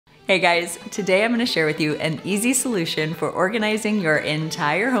Hey guys, today I'm going to share with you an easy solution for organizing your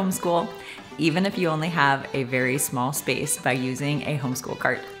entire homeschool, even if you only have a very small space, by using a homeschool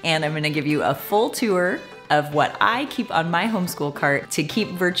cart. And I'm going to give you a full tour of what I keep on my homeschool cart to keep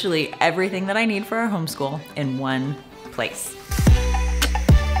virtually everything that I need for our homeschool in one place.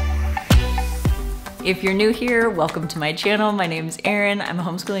 If you're new here, welcome to my channel. My name's Erin. I'm a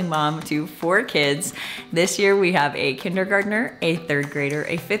homeschooling mom to 4 kids. This year we have a kindergartner, a 3rd grader,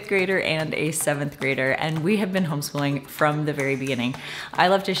 a 5th grader, and a 7th grader, and we have been homeschooling from the very beginning. I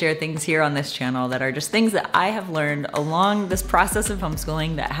love to share things here on this channel that are just things that I have learned along this process of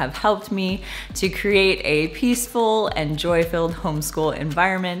homeschooling that have helped me to create a peaceful and joy-filled homeschool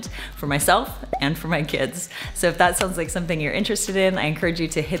environment for myself and for my kids. So if that sounds like something you're interested in, I encourage you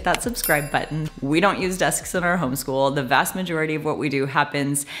to hit that subscribe button. We don't use desks in our homeschool. The vast majority of what we do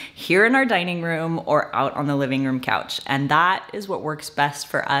happens here in our dining room or out on the living room couch. And that is what works best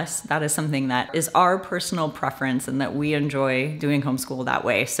for us. That is something that is our personal preference and that we enjoy doing homeschool that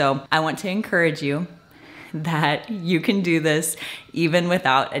way. So I want to encourage you that you can do this even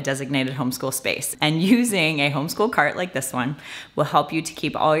without a designated homeschool space. And using a homeschool cart like this one will help you to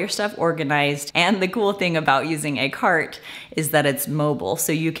keep all your stuff organized. And the cool thing about using a cart is that it's mobile.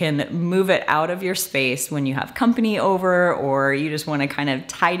 So you can move it out of your space when you have company over or you just want to kind of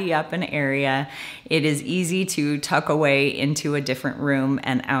tidy up an area. It is easy to tuck away into a different room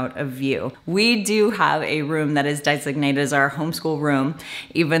and out of view. We do have a room that is designated as our homeschool room,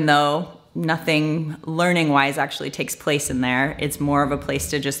 even though nothing learning-wise actually takes place in there. It's more of a place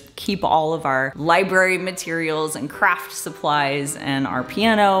to just keep all of our library materials and craft supplies and our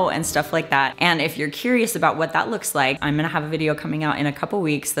piano and stuff like that. And if you're curious about what that looks like, I'm gonna have a video coming out in a couple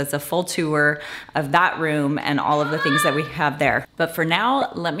weeks that's a full tour of that room and all of the things that we have there. But for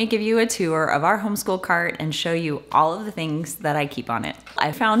now, let me give you a tour of our homeschool cart and show you all of the things that I keep on it.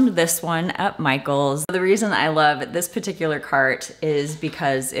 I found this one at Michael's. The reason I love this particular cart is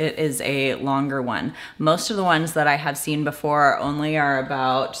because it is a longer one. Most of the ones that I have seen before only are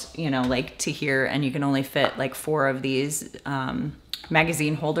about, like to here, and you can only fit like 4 of these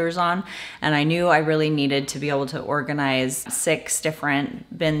magazine holders on. And I knew I really needed to be able to organize 6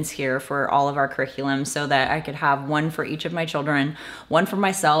 different bins here for all of our curriculum so that I could have one for each of my children, one for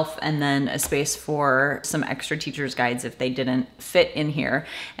myself, and then a space for some extra teacher's guides if they didn't fit in here.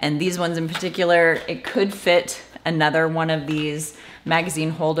 And these ones in particular, it could fit another one of these magazine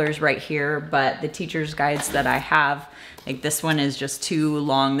holders right here, but the teacher's guides that I have, like this one is just too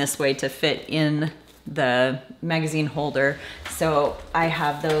long this way to fit in the magazine holder. So I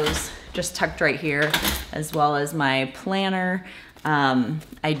have those just tucked right here, as well as my planner.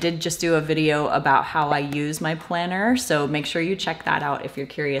 I did just do a video about how I use my planner, so make sure you check that out if you're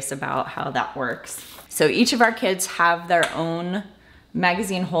curious about how that works. So each of our kids have their own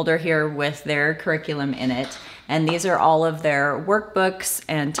magazine holder here with their curriculum in it. And these are all of their workbooks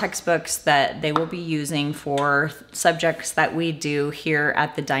and textbooks that they will be using for subjects that we do here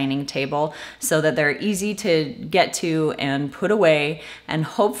at the dining table so that they're easy to get to and put away. And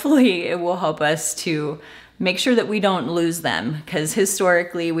hopefully it will help us to make sure that we don't lose them, because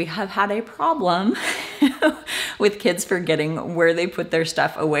historically we have had a problem with kids forgetting where they put their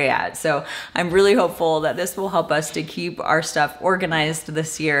stuff away at. So I'm really hopeful that this will help us to keep our stuff organized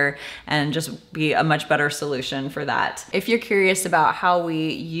this year and just be a much better solution for that. If you're curious about how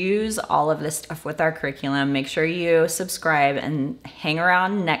we use all of this stuff with our curriculum, make sure you subscribe and hang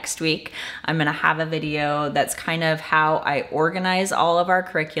around next week. I'm gonna have a video that's kind of how I organize all of our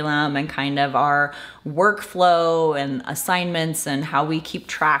curriculum and kind of our workflow and assignments and how we keep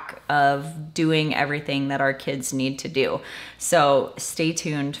track of doing everything that our kids need to do. So stay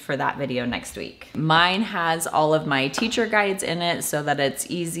tuned for that video next week. Mine has all of my teacher guides in it so that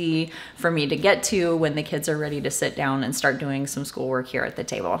it's easy for me to get to when the kids are ready to sit down and start doing some schoolwork here at the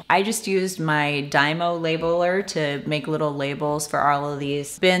table. I just used my Dymo labeler to make little labels for all of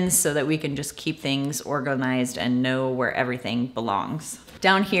these bins so that we can just keep things organized and know where everything belongs.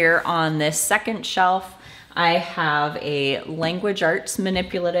 Down here on this second shelf, I have a language arts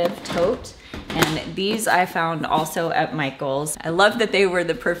manipulative tote, and these I found also at Michael's. I love that they were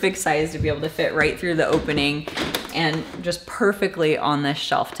the perfect size to be able to fit right through the opening and just perfectly on this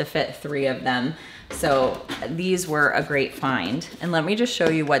shelf to fit 3 of them. So these were a great find. And let me just show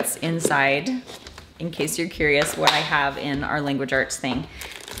you what's inside in case you're curious what I have in our language arts thing.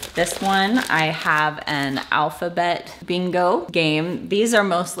 This one, I have an alphabet bingo game. These are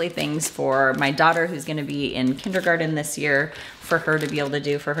mostly things for my daughter who's gonna be in kindergarten this year, for her to be able to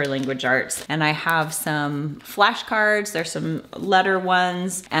do for her language arts. And I have some flashcards, there's some letter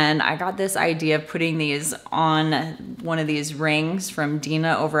ones, and I got this idea of putting these on one of these rings from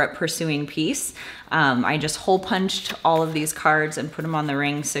Dina over at Pursuing Peace. I just hole punched all of these cards and put them on the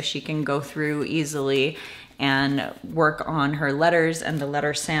ring so she can go through easily and work on her letters and the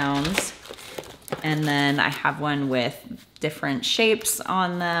letter sounds. And then I have one with different shapes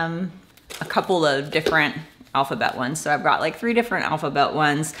on them, a couple of different alphabet ones. So I've got like 3 different alphabet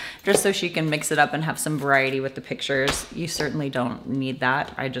ones just so she can mix it up and have some variety with the pictures. You certainly don't need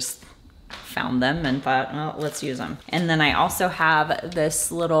that. I just found them and thought, well, let's use them. And then I also have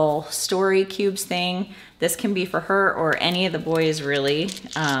this little story cubes thing. This can be for her or any of the boys really.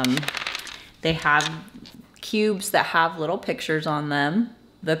 They have cubes that have little pictures on them.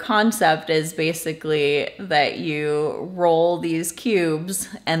 The concept is basically that you roll these cubes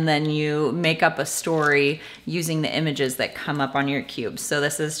and then you make up a story using the images that come up on your cubes. So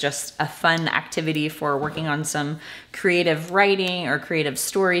this is just a fun activity for working on some creative writing or creative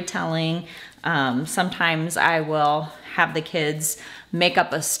storytelling. Sometimes I will have the kids make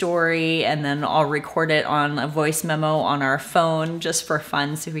up a story and then I'll record it on a voice memo on our phone just for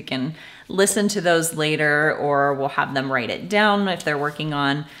fun so we can listen to those later, or we'll have them write it down if they're working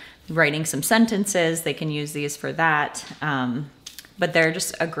on writing some sentences. They can use these for that. But they're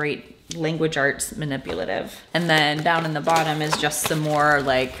just a great language arts manipulative. And then down in the bottom is just some more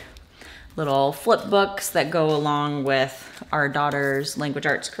like little flip books that go along with our daughter's language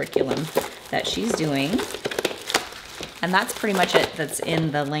arts curriculum that she's doing. And that's pretty much it that's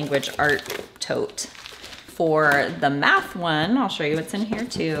in the language art tote. For the math one, I'll show you what's in here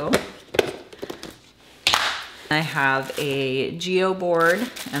too. I have a geo board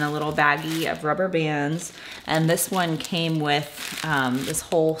and a little baggie of rubber bands. And this one came with this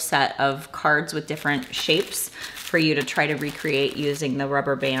whole set of cards with different shapes for you to try to recreate using the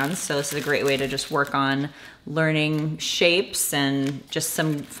rubber bands. So this is a great way to just work on learning shapes and just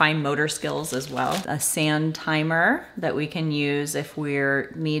some fine motor skills as well. A sand timer that we can use if we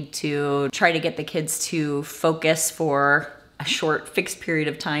need to try to get the kids to focus for a short fixed period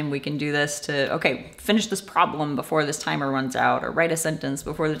of time. We can do this to, okay, finish this problem before this timer runs out, or write a sentence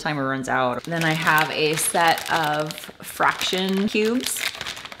before the timer runs out. Then I have a set of fraction cubes.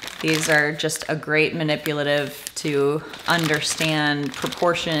 These are just a great manipulative to understand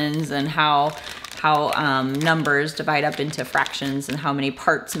proportions and how numbers divide up into fractions and how many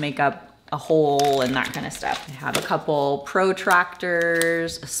parts make up a whole and that kind of stuff. I have a couple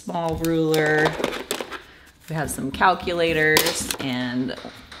protractors, a small ruler. We have some calculators and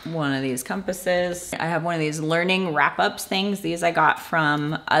one of these compasses. I have one of these learning wrap-ups things. These I got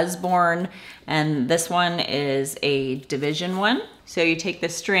from Usborne, and this one is a division one. So you take the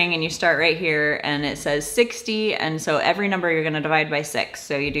string and you start right here and it says 60, and so every number you're gonna divide by 6.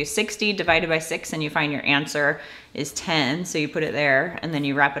 So you do 60 divided by 6 and you find your answer is 10, so you put it there and then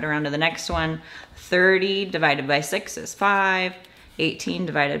you wrap it around to the next one. 30 divided by 6 is 5. 18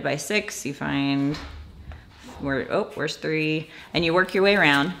 divided by 6, you find where's 3, and you work your way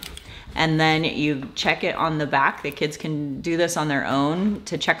around, and then you check it on the back. The kids can do this on their own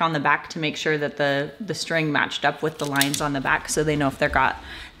to check on the back to make sure that the string matched up with the lines on the back so they know if they've got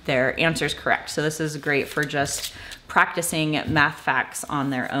their answers correct. So this is great for just practicing math facts on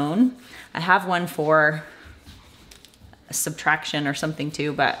their own. I have one for subtraction or something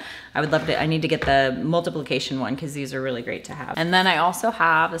too, but I would love to, I need to get the multiplication one because these are really great to have. And then I also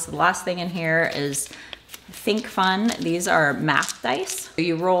have, this is the last thing in here, is Think Fun. These are math dice.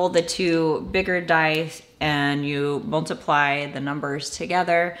 You roll the 2 bigger dice and you multiply the numbers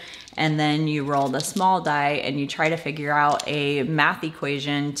together, and then you roll the small die and you try to figure out a math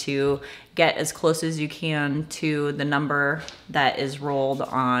equation to get as close as you can to the number that is rolled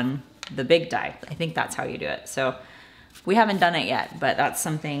on the big die. I think that's how you do it. So we haven't done it yet, but that's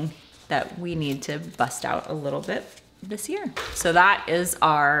something that we need to bust out a little bit this year. So that is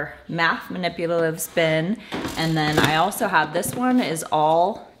our math manipulative spin. And then I also have, this one is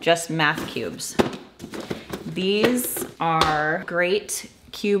all just math cubes. These are great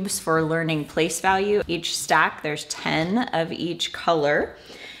cubes for learning place value. Each stack, there's 10 of each color,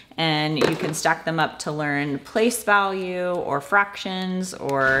 and you can stack them up to learn place value or fractions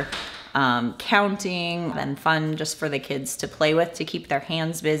or counting, and fun just for the kids to play with, to keep their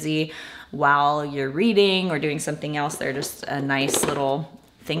hands busy while you're reading or doing something else. They're just a nice little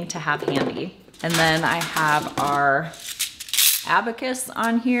thing to have handy. And then I have our abacus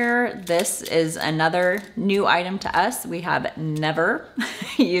on here. This is another new item to us. We have never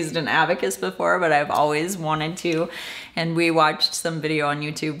used an abacus before, but I've always wanted to. And we watched some video on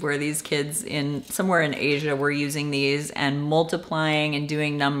YouTube where these kids somewhere in Asia were using these and multiplying and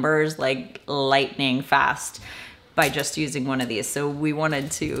doing numbers like lightning fast by just using one of these. So we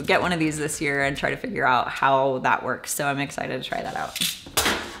wanted to get one of these this year and try to figure out how that works. So I'm excited to try that out.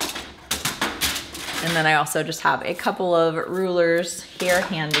 And then I also just have a couple of rulers here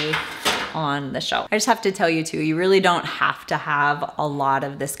handy on the shelf. I just have to tell you too, you really don't have to have a lot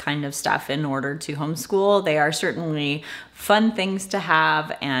of this kind of stuff in order to homeschool. They are certainly fun things to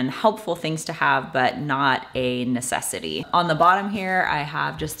have and helpful things to have, but not a necessity. On the bottom here, I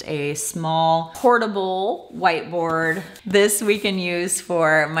have just a small portable whiteboard. This we can use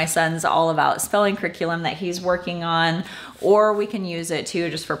for my son's all about spelling curriculum that he's working on, or we can use it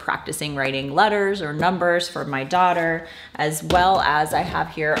too just for practicing writing letters or numbers for my daughter, as well as I have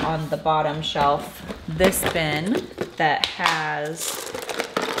here on the bottom shelf this bin that has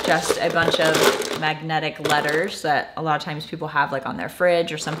just a bunch of magnetic letters that a lot of times people have like on their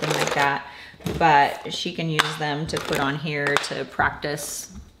fridge or something like that, but she can use them to put on here to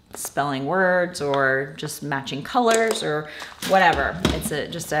practice spelling words or just matching colors or whatever. It's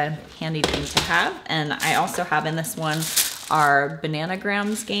just a handy thing to have. And I also have in this one our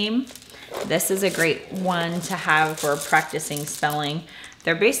bananagrams game. This is a great one to have for practicing spelling.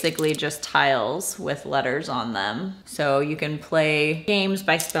 They're basically just tiles with letters on them. So you can play games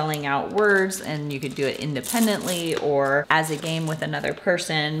by spelling out words, and you could do it independently or as a game with another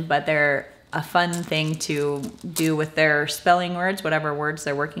person, but they're a fun thing to do with their spelling words, whatever words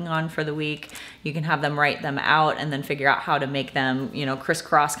they're working on for the week. You can have them write them out and then figure out how to make them, you know,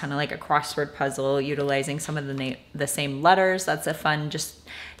 crisscross, kind of like a crossword puzzle, utilizing some of the same letters. That's a fun, just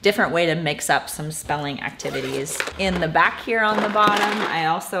different way to mix up some spelling activities. In the back here on the bottom, I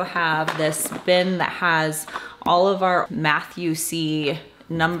also have this bin that has all of our Matthew C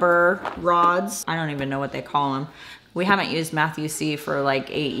number rods. I don't even know what they call them. We haven't used Matthew C for like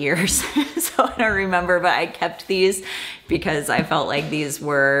 8 years, so I don't remember, but I kept these because I felt like these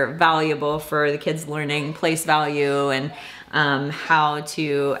were valuable for the kids learning place value and how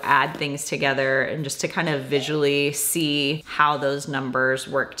to add things together and just to kind of visually see how those numbers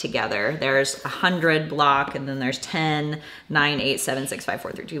work together. There's 100 block, and then there's 10, 9, 8, 7, 6, 5,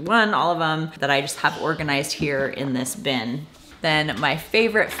 4, 3, 2, 1, all of them that I just have organized here in this bin. Then my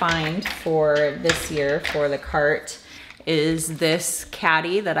favorite find for this year for the cart is this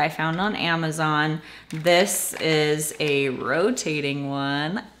caddy that I found on Amazon. This is a rotating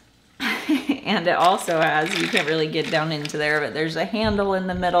one. And it also has, you can't really get down into there, but there's a handle in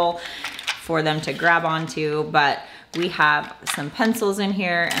the middle for them to grab onto. But we have some pencils in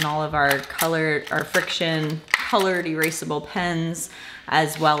here and all of our friction colored erasable pens,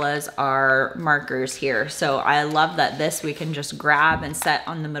 as well as our markers here. So I love that this we can just grab and set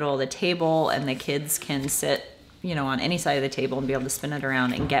on the middle of the table, and the kids can sit, you know, on any side of the table and be able to spin it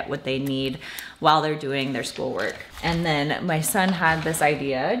around and get what they need while they're doing their schoolwork. And then my son had this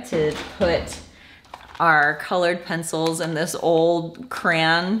idea to put our colored pencils in this old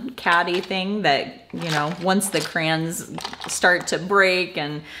crayon caddy thing that, you know, once the crayons start to break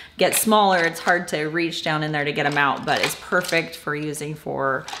and get smaller, it's hard to reach down in there to get them out, but it's perfect for using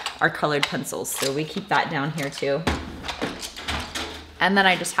for our colored pencils. So we keep that down here too. And then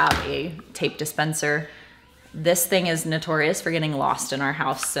I just have a tape dispenser. This thing is notorious for getting lost in our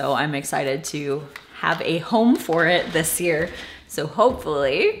house, so I'm excited to have a home for it this year. So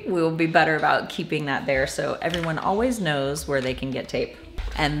hopefully we will be better about keeping that there so everyone always knows where they can get tape.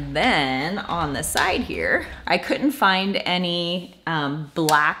 And then on the side here, I couldn't find any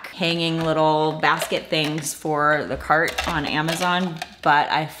black hanging little basket things for the cart on Amazon, but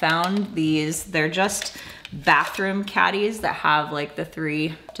I found these. They're just bathroom caddies that have like the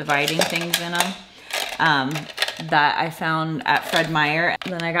 3 dividing things in them. That I found at Fred Meyer.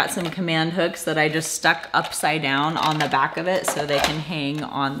 Then I got some command hooks that I just stuck upside down on the back of it so they can hang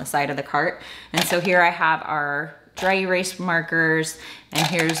on the side of the cart. And so here I have our dry erase markers, and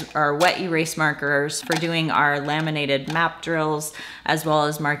here's our wet erase markers for doing our laminated map drills, as well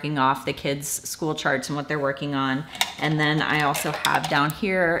as marking off the kids' school charts and what they're working on. And then I also have down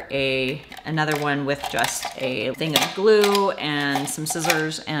here another one with just a thing of glue and some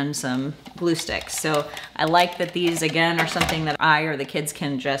scissors and some glue sticks. So I like that these, again, are something that I or the kids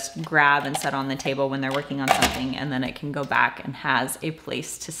can just grab and set on the table when they're working on something, and then it can go back and has a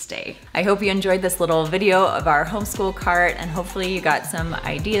place to stay. I hope you enjoyed this little video of our homeschool cart, and hopefully you got some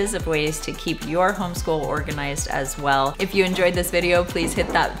ideas of ways to keep your homeschool organized as well. If you enjoyed this video, please hit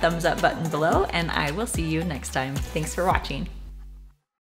that thumbs up button below, and I will see you next time. Thanks for watching.